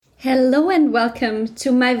Hello and welcome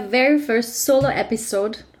to my very first solo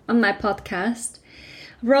episode on my podcast,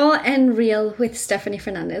 Raw and Real with Stefanie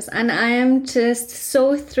Fernandez. And I am just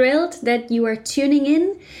so thrilled that you are tuning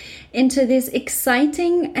in into this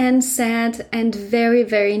exciting and sad and very,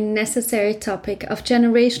 very necessary topic of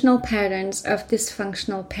generational patterns of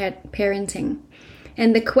dysfunctional parenting.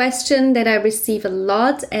 And the question that I receive a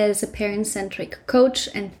lot as a parent-centric coach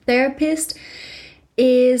and therapist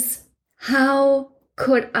is, how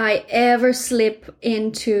could I ever slip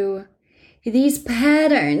into these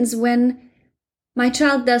patterns when my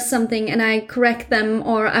child does something and I correct them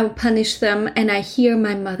or I punish them and I hear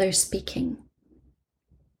my mother speaking?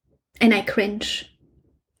 And I cringe.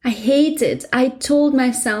 I hate it. I told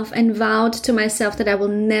myself and vowed to myself that I will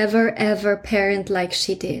never ever parent like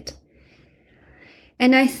she did.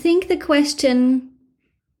 And I think the question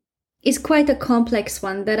is quite a complex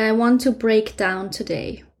one that I want to break down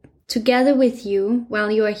today, together with you while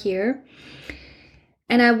you are here.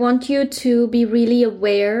 And I want you to be really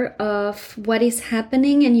aware of what is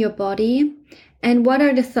happening in your body and what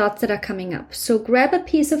are the thoughts that are coming up. So grab a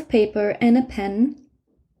piece of paper and a pen,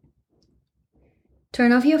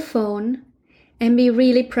 turn off your phone, and be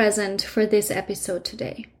really present for this episode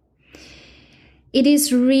today. It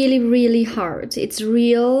is really, really hard. It's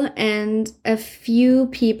real, and a few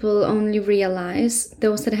people only realize,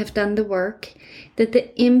 those that have done the work, that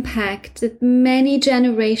the impact that many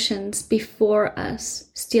generations before us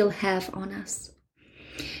still have on us.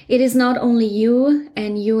 It is not only you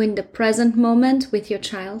and you in the present moment with your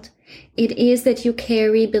child. It is that you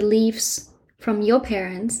carry beliefs from your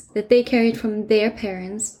parents, that they carried from their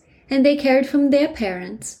parents, and they carried from their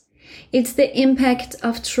parents. It's the impact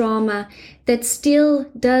of trauma that still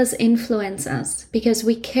does influence us because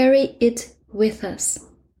we carry it with us.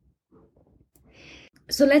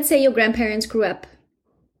 So let's say your grandparents grew up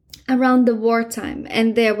around the wartime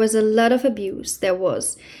and there was a lot of abuse. There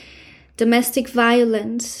was domestic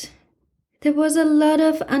violence. There was a lot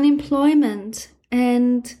of unemployment,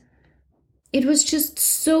 and it was just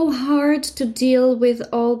so hard to deal with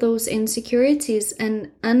all those insecurities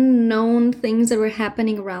and unknown things that were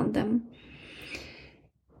happening around them.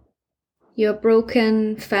 Your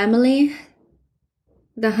broken family,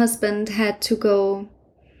 the husband had to go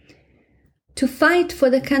to fight for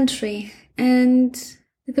the country, and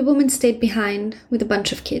the woman stayed behind with a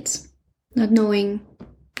bunch of kids, not knowing,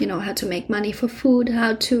 how to make money for food,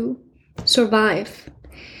 how to survive.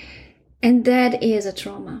 And that is a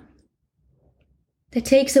trauma that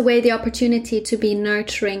takes away the opportunity to be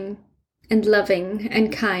nurturing and loving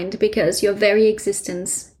and kind because your very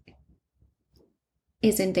existence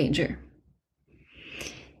is in danger.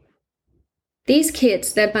 These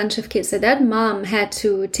kids, that bunch of kids that mom had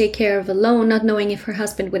to take care of alone, not knowing if her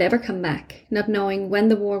husband would ever come back, not knowing when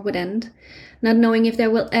the war would end, not knowing if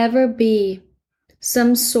there will ever be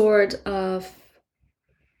some sort of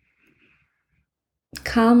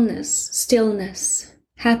calmness, stillness,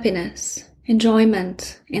 happiness,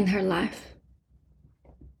 enjoyment in her life.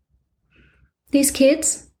 These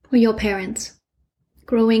kids were your parents,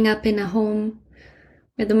 growing up in a home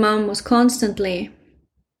where the mom was constantly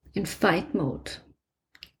in fight mode.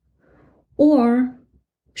 Or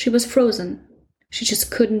she was frozen. She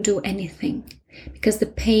just couldn't do anything because the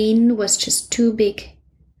pain was just too big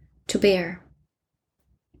to bear.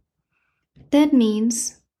 That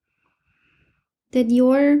means that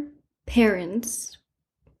your parents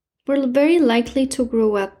were very likely to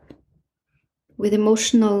grow up with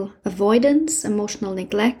emotional avoidance, emotional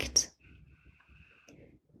neglect,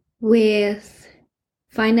 with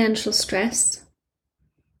financial stress,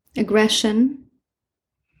 aggression,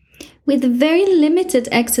 with very limited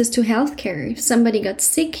access to healthcare. If somebody got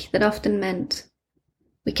sick, that often meant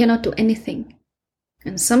we cannot do anything.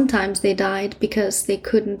 And sometimes they died because they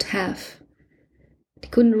couldn't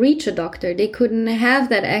reach a doctor, they couldn't have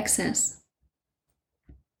that access.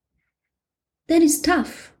 That is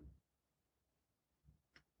tough.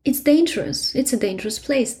 It's dangerous. It's a dangerous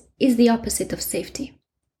place. It's the opposite of safety.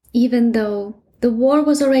 Even though the war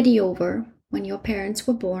was already over when your parents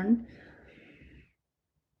were born,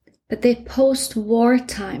 but the post-war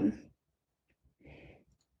time,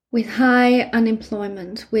 with high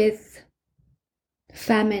unemployment, with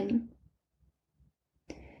famine,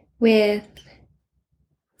 with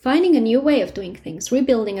finding a new way of doing things,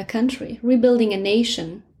 rebuilding a country, rebuilding a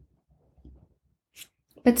nation,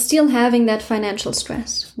 but still having that financial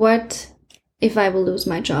stress. What if I will lose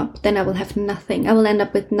my job? Then I will have nothing. I will end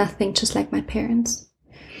up with nothing, just like my parents.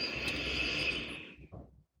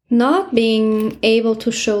 Not being able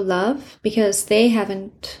to show love because they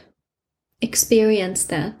haven't experienced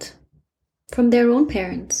that from their own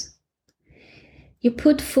parents. You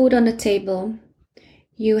put food on the table.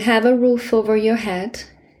 You have a roof over your head.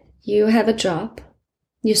 You have a job.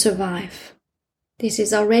 You survive. This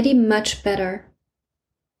is already much better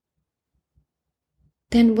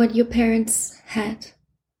than what your parents had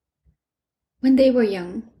when they were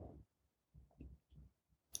young.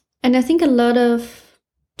 And I think a lot of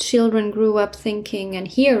children grew up thinking and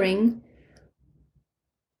hearing,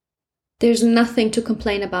 there's nothing to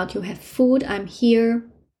complain about. You have food, I'm here.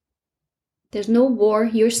 There's no war,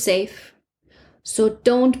 you're safe. So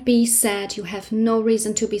don't be sad, you have no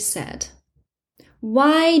reason to be sad.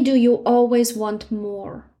 Why do you always want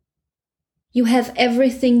more? You have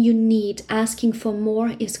everything you need. Asking for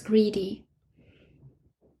more is greedy.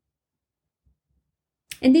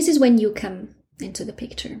 And this is when you come into the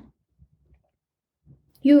picture.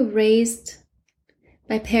 You were raised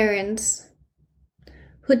by parents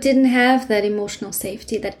who didn't have that emotional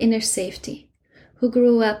safety, that inner safety, who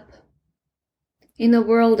grew up in a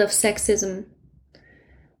world of sexism,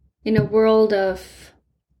 in a world of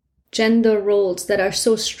gender roles that are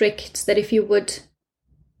so strict that if you would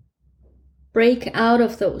break out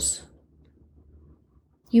of those,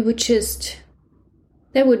 you would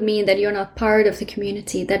that would mean that you're not part of the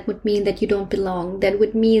community. That would mean that you don't belong. That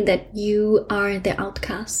would mean that you are the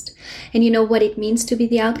outcast. And you know what it means to be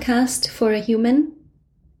the outcast for a human?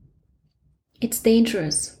 It's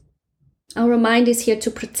dangerous. Our mind is here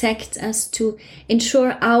to protect us, to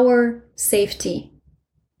ensure our safety,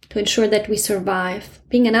 to ensure that we survive.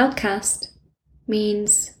 Being an outcast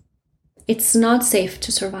means it's not safe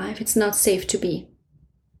to survive. It's not safe to be.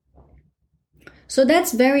 So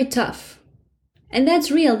that's very tough. And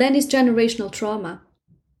that's real. That is generational trauma.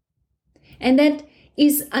 And that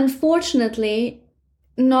is unfortunately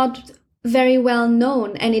not very well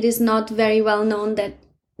known. And it is not very well known that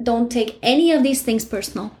don't take any of these things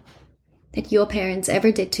personal that your parents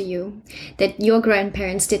ever did to you, that your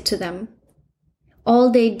grandparents did to them.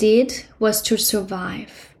 All they did was to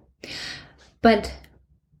survive. But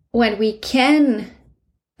what we can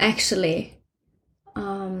actually,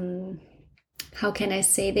 how can I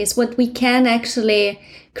say this? What we can actually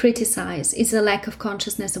criticize is a lack of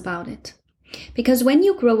consciousness about it. Because when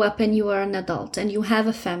you grow up and you are an adult and you have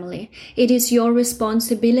a family, it is your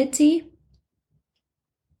responsibility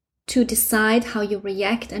to decide how you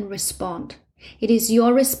react and respond. It is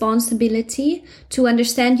your responsibility to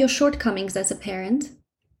understand your shortcomings as a parent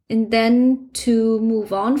and then to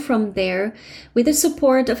move on from there with the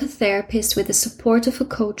support of a therapist, with the support of a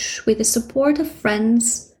coach, with the support of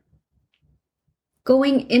friends,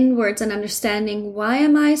 going inwards and understanding, why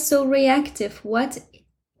am I so reactive? What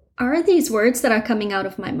are these words that are coming out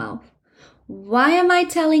of my mouth? Why am I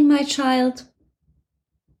telling my child,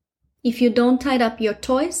 if you don't tie up your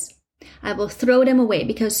toys, I will throw them away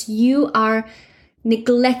because you are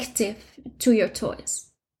neglective to your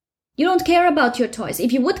toys. You don't care about your toys.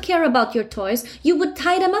 If you would care about your toys, you would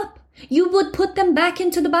tie them up. You would put them back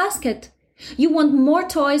into the basket. You want more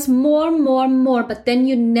toys, more, but then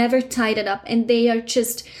you never tied it up and they are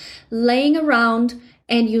just laying around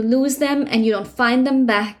and you lose them and you don't find them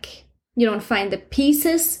back. You don't find the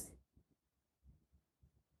pieces.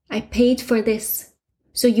 I paid for this,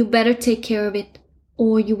 so you better take care of it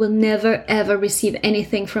or you will never ever receive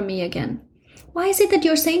anything from me again. Why is it that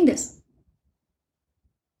you're saying this?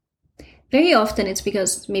 Very often it's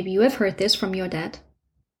because maybe you have heard this from your dad.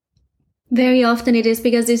 Very often it is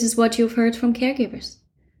because this is what you've heard from caregivers.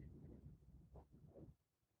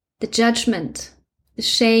 The judgment, the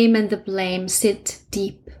shame and the blame sit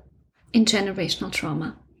deep in generational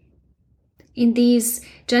trauma. In these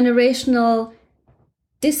generational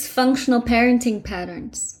dysfunctional parenting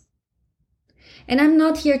patterns. And I'm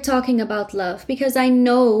not here talking about love because I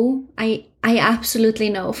know, I absolutely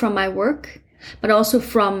know from my work, but also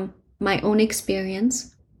from my own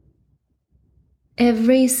experience,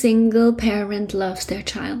 every single parent loves their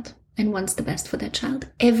child and wants the best for their child.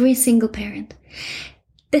 Every single parent.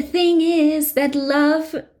 The thing is that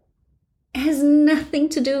love has nothing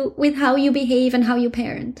to do with how you behave and how you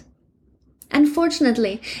parent.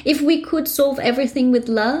 Unfortunately, if we could solve everything with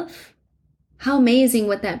love, how amazing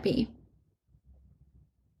would that be?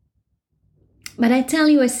 But I tell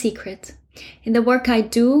you a secret. In the work I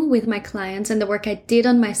do with my clients and the work I did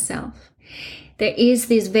on myself, there is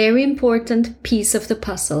this very important piece of the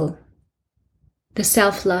puzzle. The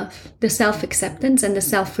self-love, the self-acceptance, and the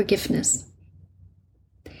self-forgiveness.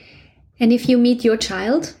 And if you meet your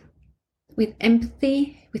child with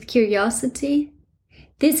empathy, with curiosity,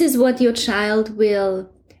 this is what your child will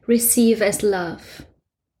receive as love.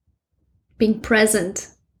 Being present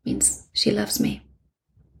means she loves me.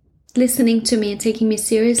 Listening to me and taking me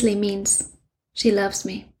seriously means she loves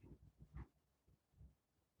me.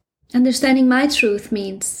 Understanding my truth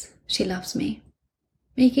means she loves me.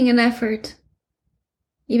 Making an effort,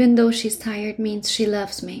 even though she's tired, means she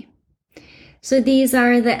loves me. So these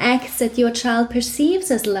are the acts that your child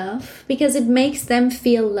perceives as love because it makes them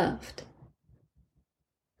feel loved.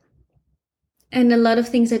 And a lot of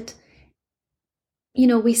things that,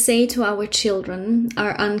 we say to our children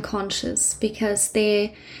are unconscious because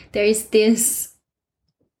there is this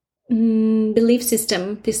belief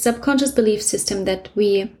system, this subconscious belief system that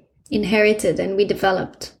we inherited and we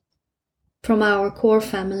developed from our core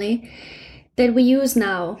family that we use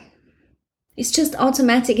now. It's just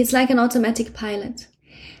automatic. It's like an automatic pilot.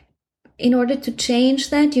 In order to change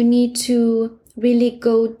that, you need to really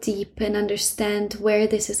go deep and understand where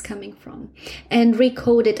this is coming from and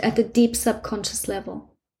recode it at the deep subconscious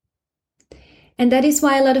level. And that is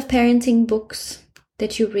why a lot of parenting books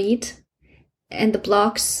that you read and the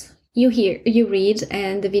blogs you read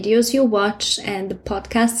and the videos you watch and the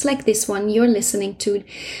podcasts like this one you're listening to,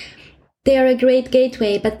 they are a great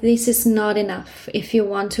gateway, but this is not enough if you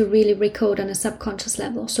want to really recode on a subconscious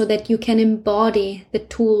level so that you can embody the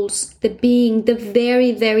tools, the being, the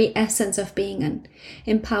very, very essence of being an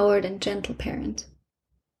empowered and gentle parent.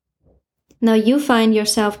 Now you find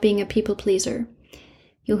yourself being a people pleaser.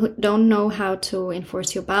 You don't know how to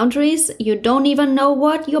enforce your boundaries. You don't even know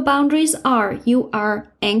what your boundaries are. You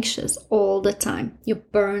are anxious all the time. You're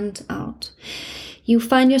burned out. You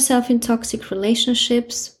find yourself in toxic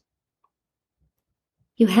relationships.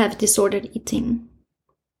 You have disordered eating.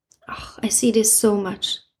 Oh, I see this so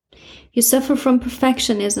much. You suffer from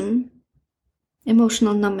perfectionism,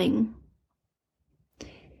 emotional numbing.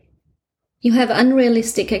 You have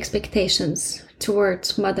unrealistic expectations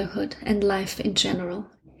towards motherhood and life in general.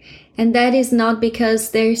 And that is not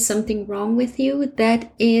because there is something wrong with you.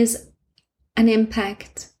 That is an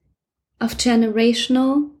impact of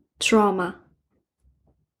generational trauma.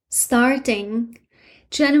 Starting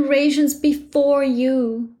generations before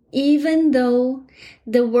you, even though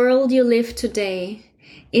the world you live today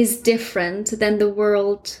is different than the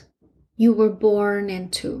world you were born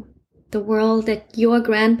into, the world that your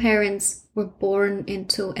grandparents were born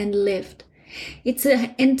into and lived. It's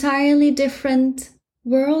an entirely different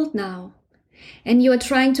world now, and you are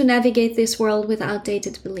trying to navigate this world with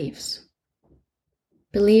outdated beliefs.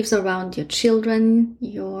 Beliefs around your children,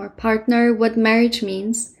 your partner, what marriage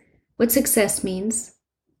means, what success means,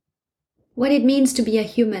 what it means to be a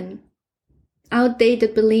human.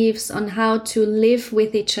 Outdated beliefs on how to live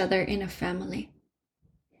with each other in a family.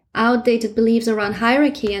 Outdated beliefs around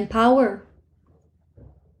hierarchy and power.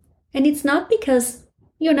 And it's not because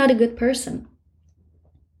you're not a good person.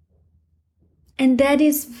 And that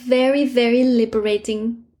is very, very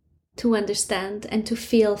liberating to understand and to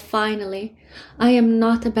feel finally. I am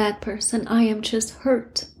not a bad person. I am just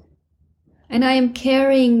hurt. And I am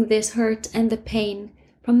carrying this hurt and the pain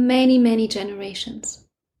from many, many generations.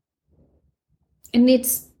 And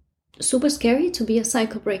it's super scary to be a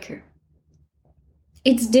cycle breaker.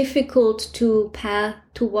 It's difficult to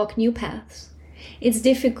walk new paths. It's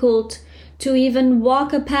difficult to even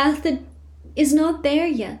walk a path that is not there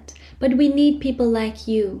yet. But we need people like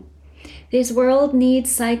you. This world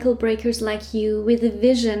needs cycle breakers like you with a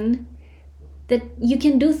vision that you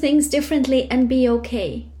can do things differently and be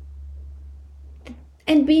okay.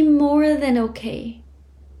 And be more than okay.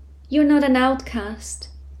 You're not an outcast.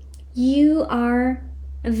 You are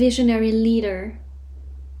a visionary leader.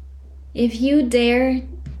 If you dare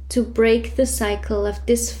to break the cycle of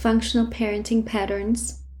dysfunctional parenting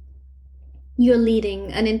patterns, you're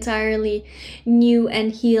leading an entirely new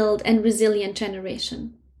and healed and resilient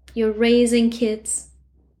generation. You're raising kids,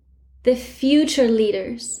 the future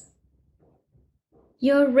leaders.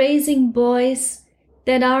 You're raising boys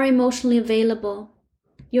that are emotionally available.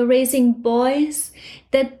 You're raising boys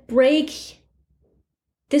that break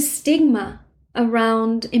the stigma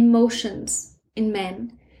around emotions in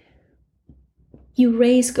men. You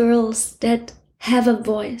raise girls that have a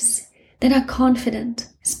voice, that are confident,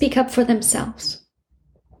 speak up for themselves,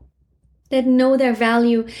 that know their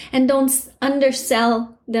value and don't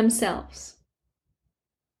undersell themselves,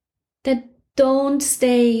 that don't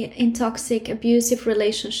stay in toxic, abusive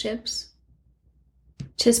relationships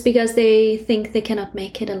just because they think they cannot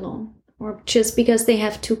make it alone, or just because they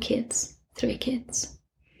have 2 kids, 3 kids.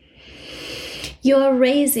 You're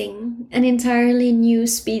raising an entirely new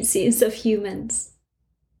species of humans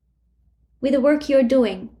with the work you're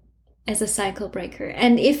doing as a cycle breaker.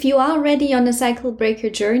 And if you are already on a cycle breaker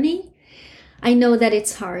journey, I know that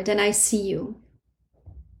it's hard and I see you.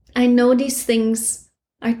 I know these things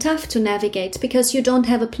are tough to navigate because you don't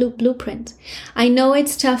have a blueprint. I know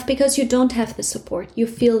it's tough because you don't have the support. You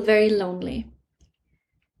feel very lonely.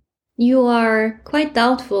 You are quite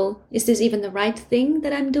doubtful, is this even the right thing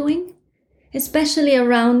that I'm doing? Especially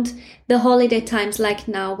around the holiday times like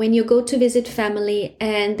now, when you go to visit family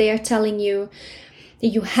and they are telling you that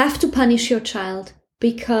you have to punish your child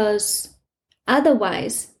because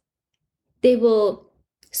otherwise they will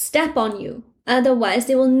step on you. Otherwise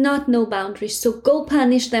they will not know boundaries. So go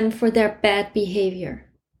punish them for their bad behavior.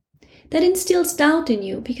 That instills doubt in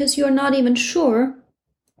you because you're not even sure,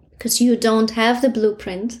 because you don't have the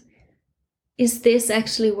blueprint. Is this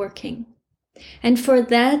actually working? And for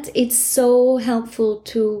that, it's so helpful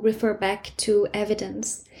to refer back to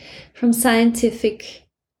evidence from scientific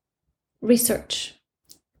research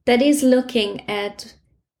that is looking at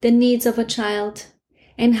the needs of a child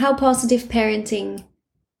and how positive parenting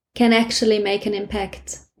can actually make an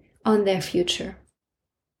impact on their future.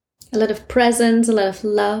 A lot of presence, a lot of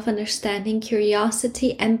love, understanding,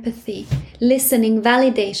 curiosity, empathy, listening,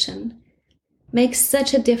 validation makes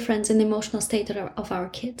such a difference in the emotional state of our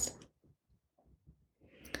kids.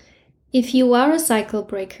 If you are a cycle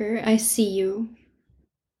breaker, I see you.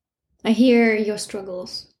 I hear your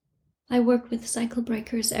struggles. I work with cycle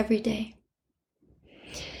breakers every day.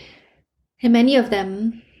 And many of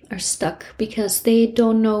them are stuck because they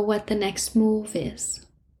don't know what the next move is.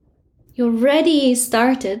 You already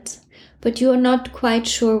started, but you're not quite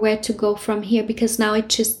sure where to go from here because now it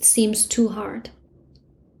just seems too hard.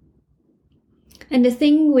 And the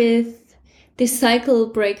thing with these cycle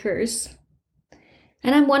breakers,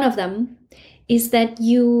 and I'm one of them, is that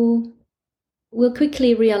you will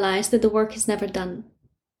quickly realize that the work is never done.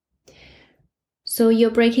 So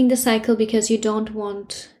you're breaking the cycle because you don't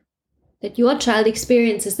want that your child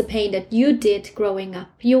experiences the pain that you did growing up.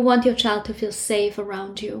 You want your child to feel safe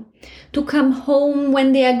around you, to come home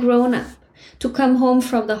when they are grown up, to come home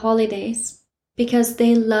from the holidays because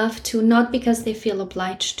they love to, not because they feel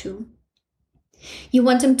obliged to. You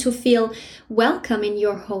want them to feel welcome in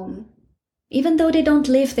your home, even though they don't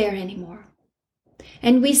live there anymore.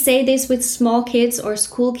 And we say this with small kids or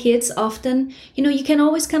school kids often, you can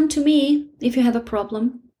always come to me if you have a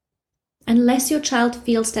problem, unless your child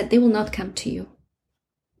feels that they will not come to you.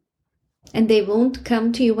 And they won't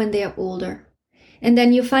come to you when they are older. And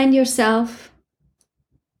then you find yourself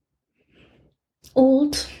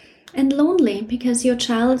old and lonely because your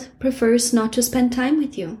child prefers not to spend time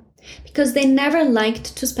with you. Because they never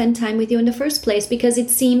liked to spend time with you in the first place, because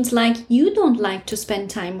it seems like you don't like to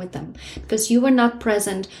spend time with them, because you were not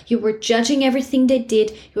present, you were judging everything they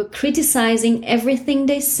did, you were criticizing everything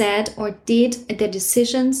they said or did, their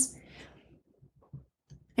decisions.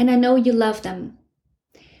 And I know you love them,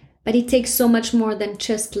 but it takes so much more than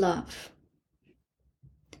just love.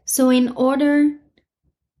 So in order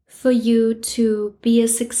for you to be a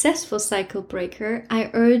successful cycle breaker,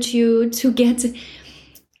 I urge you to get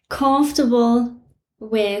comfortable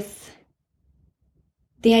with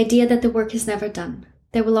the idea that the work is never done.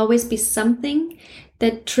 There will always be something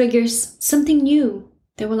that triggers something new.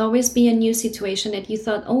 There will always be a new situation that you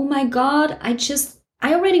thought, oh my God,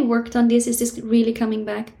 I already worked on this. Is this really coming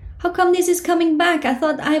back? How come this is coming back? I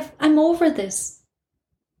thought I'm over this.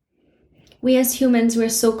 We as humans, we're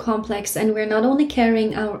so complex, and we're not only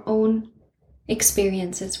carrying our own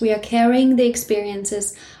experiences, we are carrying the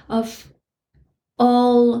experiences of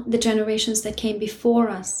all the generations that came before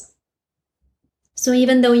us. So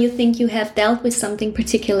even though you think you have dealt with something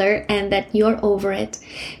particular and that you're over it,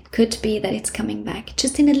 it could be that it's coming back,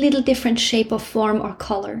 just in a little different shape or form or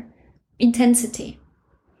color, intensity,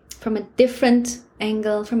 from a different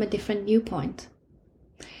angle, from a different viewpoint.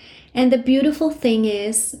 And the beautiful thing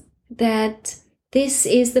is that this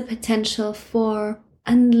is the potential for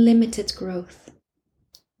unlimited growth,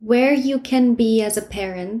 where you can be as a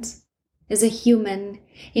parent, as a human,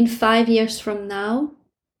 in 5 years from now,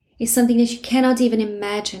 is something that you cannot even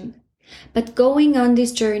imagine. But going on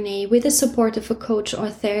this journey with the support of a coach or a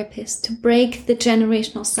therapist to break the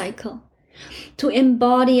generational cycle, to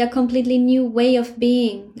embody a completely new way of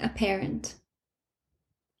being a parent,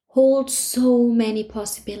 holds so many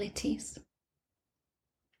possibilities.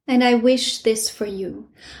 And I wish this for you.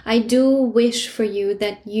 I do wish for you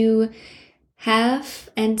that you have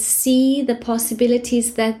and see the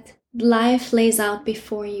possibilities that life lays out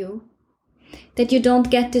before you, that you don't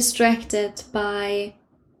get distracted by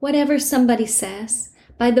whatever somebody says,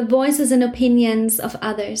 by the voices and opinions of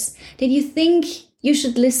others that you think you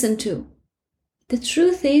should listen to. The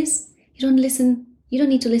truth is, you don't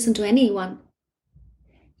need to listen to anyone.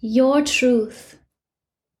 Your truth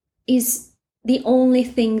is the only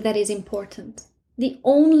thing that is important. The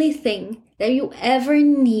only thing that you ever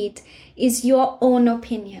need is your own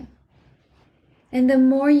opinion. And the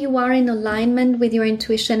more you are in alignment with your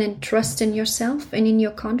intuition and trust in yourself and in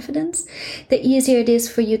your confidence, the easier it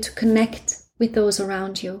is for you to connect with those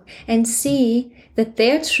around you and see that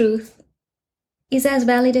their truth is as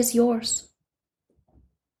valid as yours.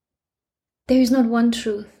 There is not one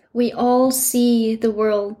truth. We all see the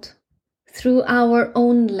world through our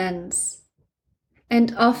own lens.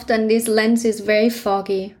 And often this lens is very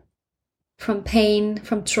foggy from pain,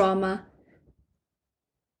 from trauma.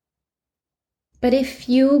 But if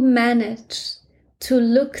you manage to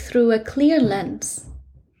look through a clear lens,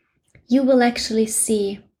 you will actually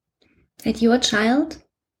see that your child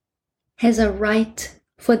has a right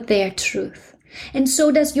for their truth. And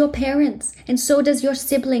so does your parents, and so does your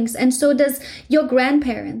siblings, and so does your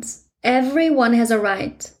grandparents. Everyone has a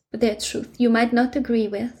right for their truth you might not agree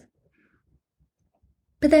with.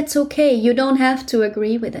 But that's okay. You don't have to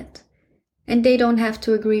agree with it. And they don't have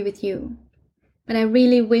to agree with you. But I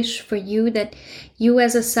really wish for you that you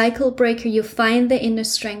as a cycle breaker, you find the inner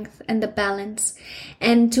strength and the balance,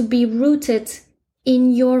 and to be rooted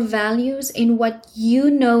in your values, in what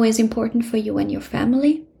you know is important for you and your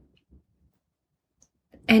family,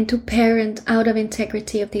 and to parent out of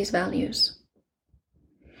integrity of these values.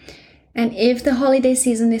 And if the holiday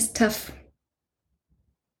season is tough,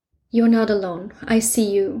 you're not alone. I see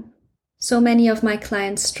you. So many of my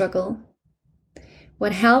clients struggle.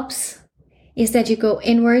 What helps is that you go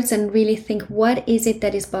inwards and really think, what is it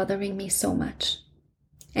that is bothering me so much?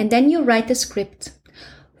 And then you write the script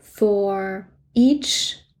for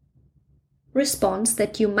each response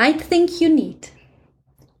that you might think you need.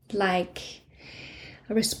 Like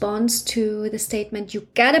a response to the statement, you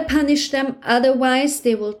gotta punish them, otherwise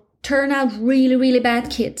they will turn out really, really bad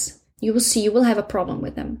kids. You will see, you will have a problem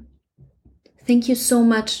with them. Thank you so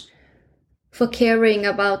much for caring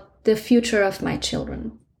about the future of my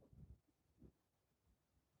children.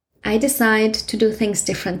 I decide to do things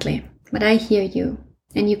differently, but I hear you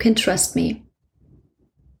and you can trust me.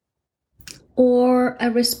 Or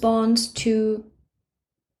a response to,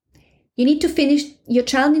 your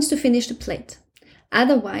child needs to finish the plate.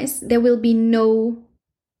 Otherwise, there will be no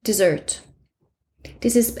dessert.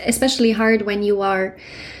 This is especially hard when you are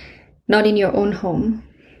not in your own home.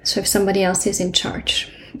 So if somebody else is in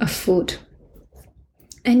charge of food.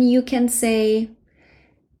 And you can say,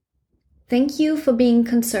 thank you for being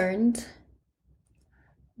concerned.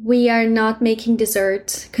 We are not making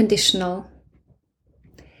dessert conditional.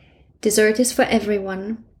 Dessert is for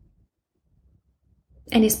everyone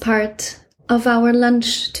and is part of our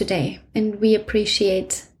lunch today. And we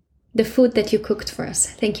appreciate the food that you cooked for us.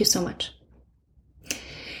 Thank you so much.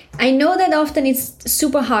 I know that often it's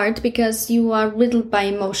super hard because you are riddled by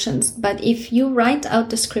emotions, but if you write out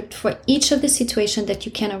the script for each of the situations that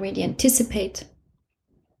you can already anticipate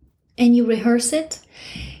and you rehearse it,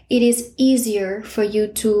 it is easier for you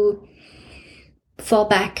to fall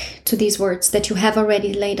back to these words that you have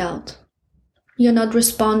already laid out. You're not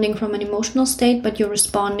responding from an emotional state, but you're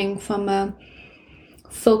responding from a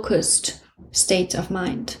focused state of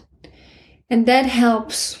mind. And that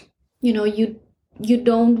helps, you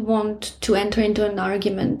don't want to enter into an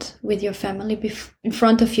argument with your family in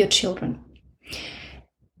front of your children.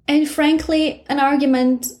 And frankly, an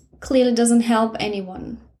argument clearly doesn't help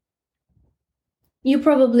anyone. You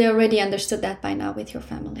probably already understood that by now with your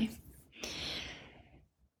family.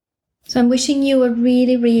 So I'm wishing you a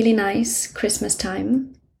really, really nice Christmas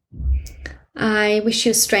time. I wish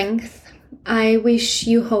you strength. I wish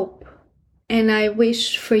you hope. And I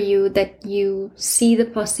wish for you that you see the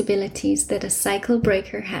possibilities that a cycle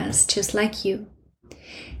breaker has, just like you.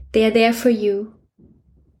 They are there for you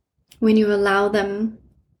when you allow them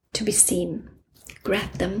to be seen.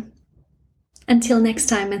 Grab them. Until next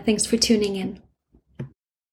time, and thanks for tuning in.